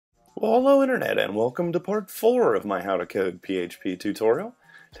Well, hello Internet, and welcome to part 4 of my How to Code PHP tutorial.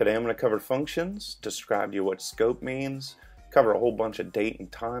 Today I'm going to cover functions, describe to you what scope means, cover a whole bunch of date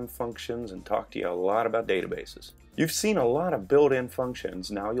and time functions, and talk to you a lot about databases. You've seen a lot of built-in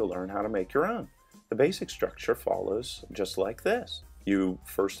functions, now you'll learn how to make your own. The basic structure follows just like this. You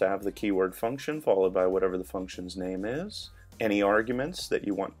first have the keyword function followed by whatever the function's name is, any arguments that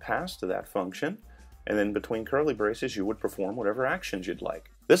you want passed to that function, and then between curly braces you would perform whatever actions you'd like.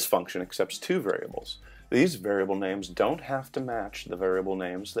 This function accepts two variables. These variable names don't have to match the variable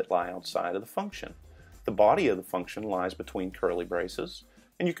names that lie outside of the function. The body of the function lies between curly braces,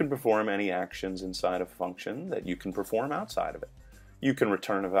 and you can perform any actions inside a function that you can perform outside of it. You can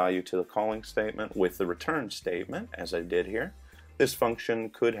return a value to the calling statement with the return statement, as I did here. This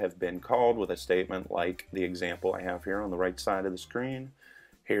function could have been called with a statement like the example I have here on the right side of the screen.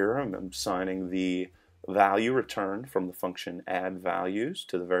 Here I'm assigning the value returned from the function add values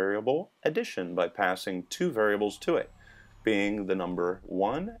to the variable addition by passing two variables to it, being the number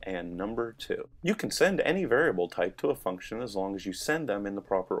 1 and number 2. You can send any variable type to a function as long as you send them in the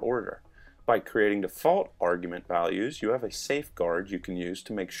proper order. By creating default argument values, you have a safeguard you can use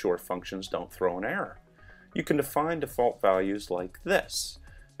to make sure functions don't throw an error. You can define default values like this.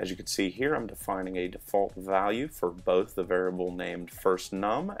 As you can see here, I'm defining a default value for both the variable named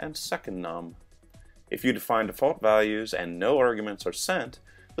firstNum and secondNum. If you define default values and no arguments are sent,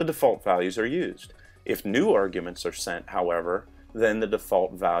 the default values are used. If new arguments are sent, however, then the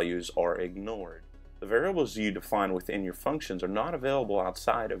default values are ignored. The variables you define within your functions are not available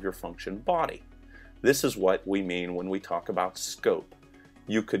outside of your function body. This is what we mean when we talk about scope.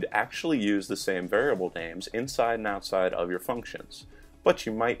 You could actually use the same variable names inside and outside of your functions, but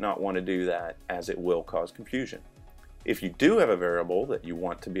you might not want to do that as it will cause confusion. If you do have a variable that you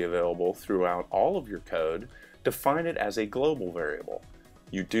want to be available throughout all of your code, define it as a global variable.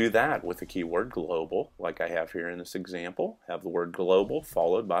 You do that with the keyword global, like I have here in this example. Have the word global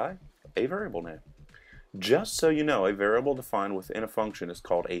followed by a variable name. Just so you know, a variable defined within a function is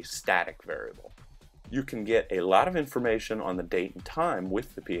called a static variable. You can get a lot of information on the date and time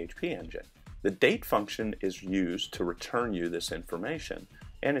with the PHP engine. The date function is used to return you this information,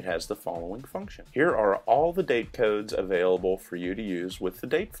 and it has the following function. Here are all the date codes available for you to use with the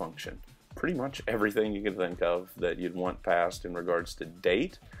date function. Pretty much everything you can think of that you'd want passed in regards to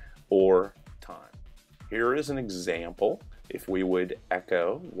date or time. Here is an example if we would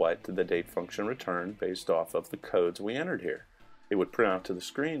echo what the date function returned based off of the codes we entered here. It would print out to the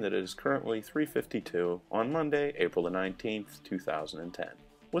screen that it is currently 3:52 on Monday, April the 19th, 2010.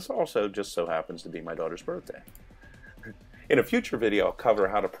 Which also just so happens to be my daughter's birthday. In a future video, I'll cover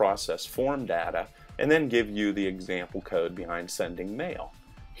how to process form data and then give you the example code behind sending mail.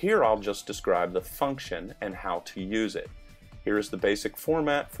 Here I'll just describe the function and how to use it. Here is the basic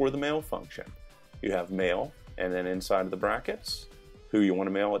format for the mail function. You have mail, and then inside of the brackets, who you want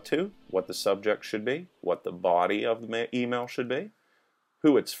to mail it to, what the subject should be, what the body of the email should be,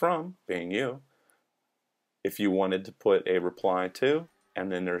 who it's from, being you, if you wanted to put a reply to, and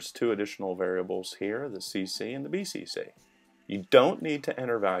then there's two additional variables here, the CC and the BCC. You don't need to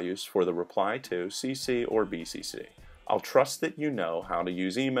enter values for the reply to, CC, or BCC. I'll trust that you know how to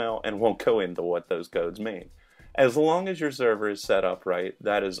use email and won't go into what those codes mean. As long as your server is set up right,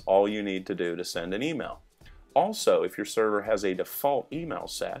 that is all you need to do to send an email. Also, if your server has a default email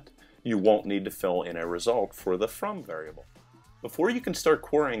set, you won't need to fill in a result for the from variable. Before you can start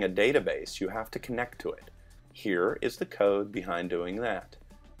querying a database, you have to connect to it. Here is the code behind doing that.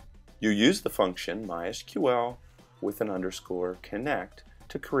 You use the function MySQL with an underscore connect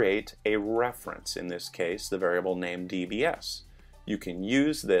to create a reference, in this case the variable named DBS. You can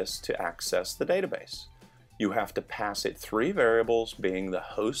use this to access the database. You have to pass it three variables being the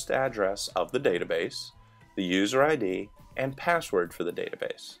host address of the database, the user ID, and password for the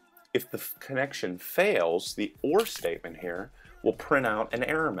database. If the connection fails, the OR statement here will print out an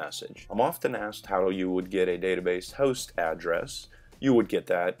error message. I'm often asked how you would get a database host address. You would get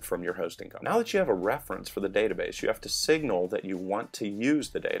that from your hosting company. Now that you have a reference for the database, you have to signal that you want to use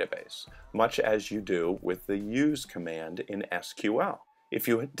the database, much as you do with the use command in SQL. If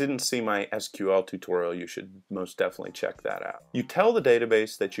you didn't see my SQL tutorial, you should most definitely check that out. You tell the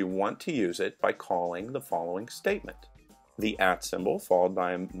database that you want to use it by calling the following statement. The @ symbol followed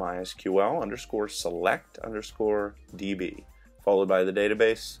by MySQL underscore select underscore DB, followed by the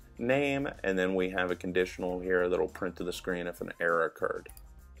database name, and then we have a conditional here that'll print to the screen if an error occurred.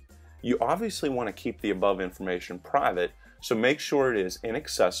 You obviously want to keep the above information private, so make sure it is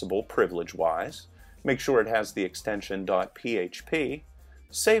inaccessible privilege-wise, make sure it has the extension .php,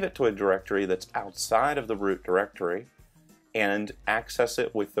 save it to a directory that's outside of the root directory, and access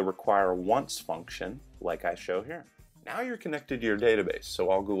it with the require once function like I show here. Now you're connected to your database, so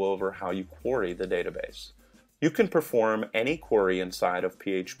I'll go over how you query the database. You can perform any query inside of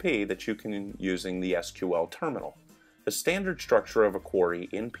PHP that you can using the SQL terminal. The standard structure of a query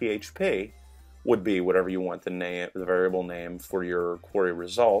in PHP would be whatever you want the variable name for your query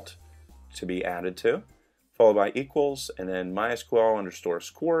result to be added to, followed by equals, and then MySQL underscore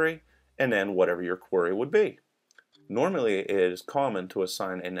query, and then whatever your query would be. Normally, it is common to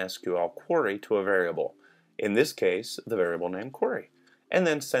assign an SQL query to a variable, in this case, the variable name query, and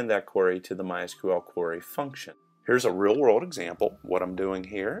then send that query to the MySQL query function. Here's a real-world example. What I'm doing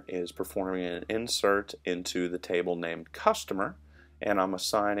here is performing an insert into the table named customer, and I'm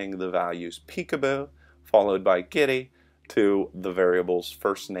assigning the values peekaboo followed by kitty to the variable's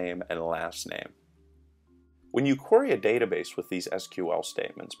first name and last name. When you query a database with these SQL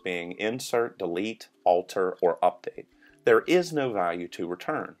statements being insert, delete, alter, or update, there is no value to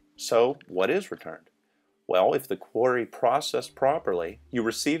return. So what is returned? Well, if the query processed properly, you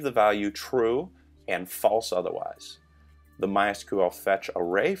receive the value true and false otherwise. The MySQL fetch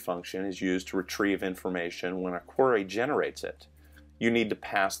array function is used to retrieve information when a query generates it. You need to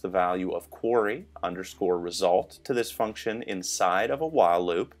pass the value of query underscore result to this function inside of a while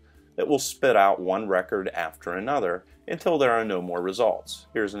loop that will spit out one record after another until there are no more results.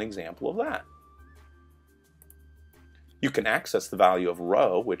 Here's an example of that. You can access the value of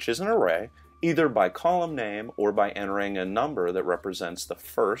row, which is an array, either by column name or by entering a number that represents the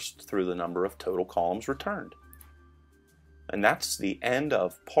first through the number of total columns returned. And that's the end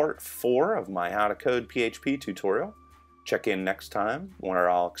of part 4 of my How to Code PHP tutorial. Check in next time where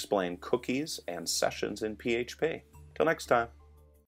I'll explain cookies and sessions in PHP. Till next time.